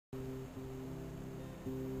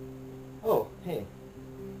Oh, hey.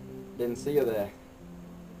 Didn't see you there.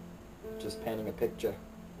 Just painting a picture.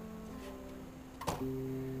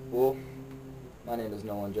 Well, my name is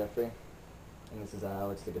Nolan Jeffrey, and this is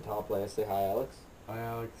Alex, the guitar player. Say hi, Alex. Hi,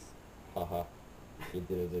 Alex. Haha. You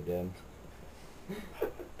did it again.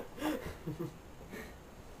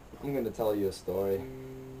 I'm gonna tell you a story.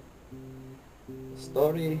 A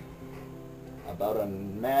story about a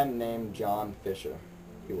man named John Fisher.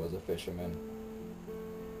 He was a fisherman.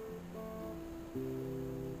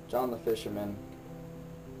 John the fisherman,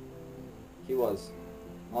 he was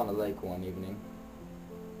on a lake one evening.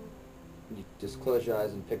 You just close your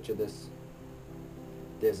eyes and picture this.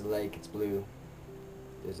 There's a lake, it's blue.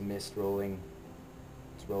 There's mist rolling.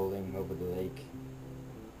 It's rolling over the lake.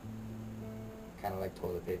 Kind of like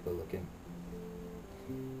toilet paper looking.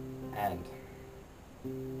 And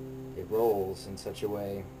it rolls in such a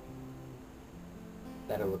way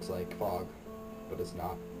that it looks like fog, but it's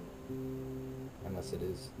not. Unless it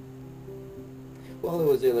is. Well, it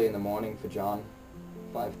was early in the morning for John.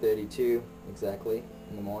 5:32 exactly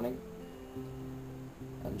in the morning.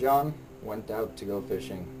 And John went out to go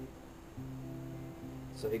fishing.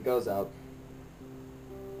 So he goes out,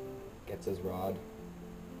 gets his rod,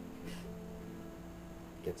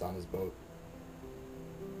 gets on his boat.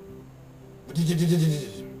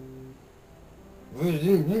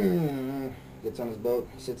 Gets on his boat,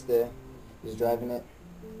 sits there, he's driving it.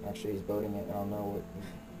 Actually, he's boating it. I don't know what.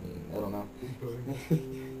 I don't know.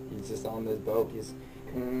 He's just on this boat. He's.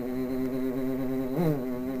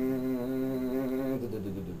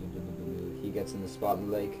 He gets in the spot in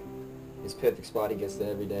the lake. His perfect spot. He gets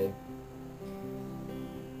there every day.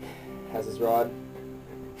 Has his rod.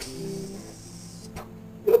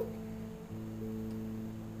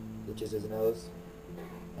 Itches his nose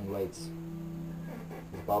and waits.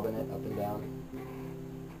 He's bobbing it up and down.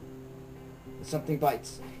 Something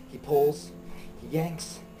bites. He pulls, he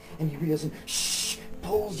yanks, and he reels in. Shh!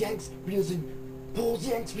 Pulls, yanks, reels in. Pulls,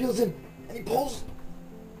 yanks, reels in. And he pulls.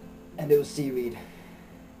 And it was seaweed.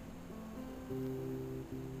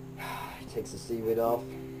 He takes the seaweed off,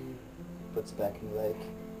 puts it back in the lake,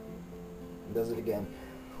 and does it again.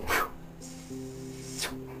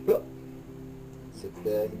 Sits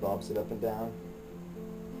there, he bobs it up and down.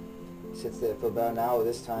 Sits there for about an hour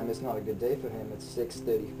this time. It's not a good day for him. It's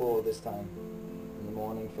 6:34 this time in the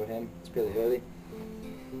morning for him. It's pretty early.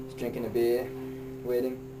 He's drinking a beer,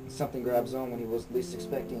 waiting. Something grabs on when he was least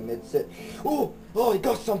expecting. Mid-sit. Oh, he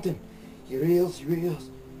got something. He reels,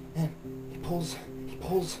 and he pulls.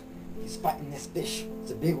 He's fighting this fish.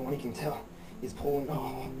 It's a big one, he can tell. He's pulling.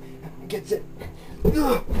 Oh, gets it.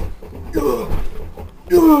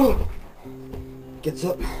 Gets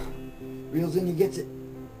up, reels in, he gets it.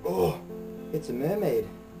 Oh, it's a mermaid.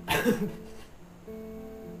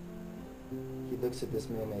 He looks at this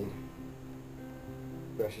mermaid,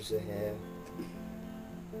 brushes her hair.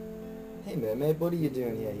 Hey mermaid, what are you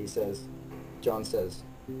doing here? He says. John says.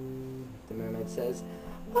 The mermaid says,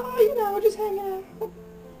 oh, just hanging out.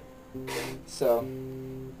 So,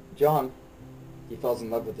 John, he falls in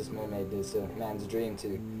love with this mermaid. It's a man's dream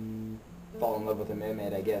to fall in love with a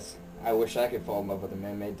mermaid, I guess. I wish I could fall in love with a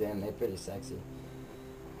mermaid, damn, they're pretty sexy.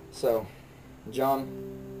 So, John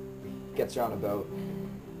gets her on a boat.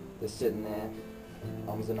 They're sitting there,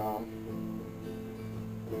 arms and arm.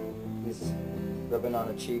 He's rubbing on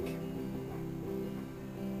her cheek.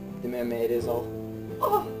 The mermaid is all,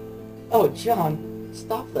 oh, John,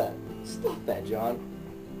 stop that, John.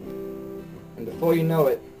 And before you know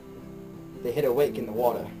it, they hit a wake in the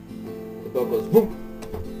water. The boat goes, whoop.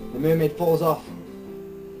 The mermaid falls off,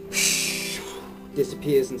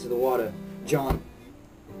 disappears into the water. John,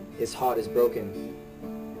 his heart is broken.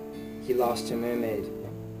 He lost her mermaid.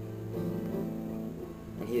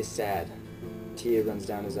 And he is sad. A tear runs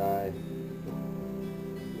down his eye.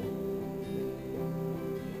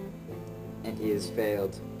 And he has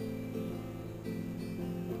failed.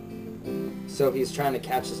 So he's trying to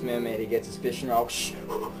catch this mermaid. He gets his fishing rod.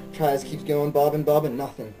 Tries, keeps going, bobbing,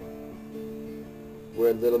 nothing.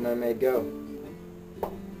 Where'd Little Mermaid go?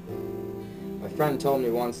 My friend told me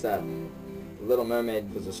once that the Little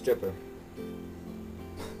Mermaid was a stripper.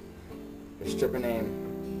 Her stripper name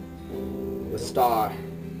was Star.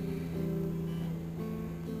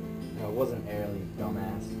 No, it wasn't Airly,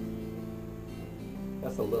 dumbass.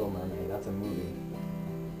 That's the Little Mermaid. That's a movie.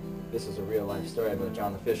 This is a real life story about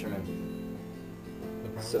John the Fisherman.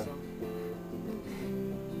 So,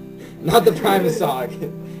 not the Primus song.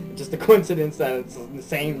 Just a coincidence that it's the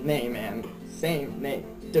same name, man. Same name,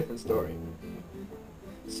 different story.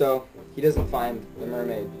 So, he doesn't find the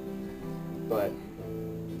mermaid, but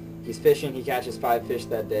he's fishing. He catches 5 fish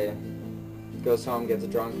that day. Goes home, gets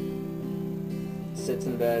drunk, sits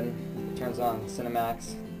in bed, turns on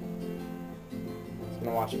Cinemax. He's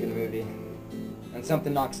gonna watch a good movie. And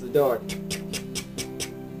something knocks at the door.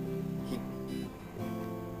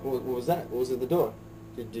 What was that? What was at the door?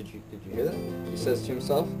 Did you hear that? He says to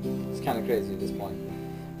himself. It's kind of crazy at this point.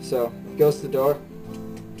 So, goes to the door,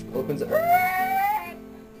 opens it,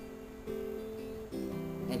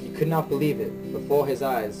 and he could not believe it. Before his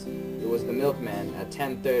eyes, it was the milkman at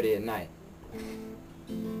 10:30 at night.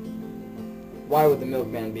 Why would the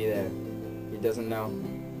milkman be there? He doesn't know.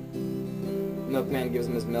 The milkman gives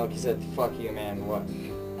him his milk. He said, "Fuck you, man. What?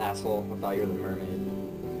 Asshole. I thought you were the mermaid."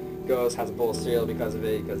 Goes, has a bowl of cereal because of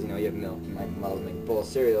it, because, you know, you have milk. You might as well make a bowl of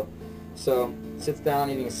cereal. So, sits down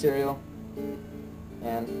eating a cereal,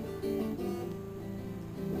 and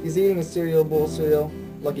he's eating a cereal, bowl of cereal,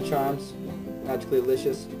 Lucky Charms, magically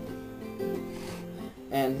delicious,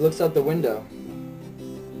 and looks out the window,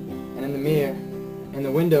 and in the mirror, in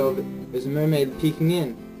the window, there's a mermaid peeking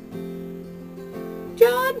in.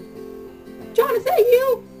 "John! John, is that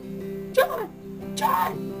you? John!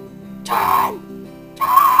 John! John!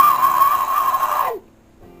 John!"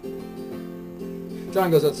 John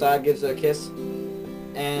goes outside, gives her a kiss,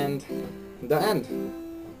 and the end.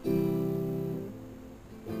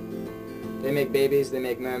 They make babies, they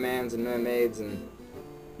make mermans and mermaids and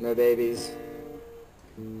merbabies.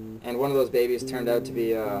 And one of those babies turned out to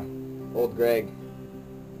be old Greg.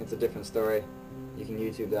 It's a different story. You can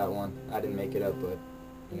YouTube that one. I didn't make it up, but,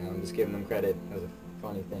 you know, I'm just giving them credit. It was a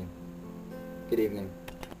funny thing. Good evening.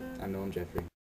 I'm Nolan Jeffrey.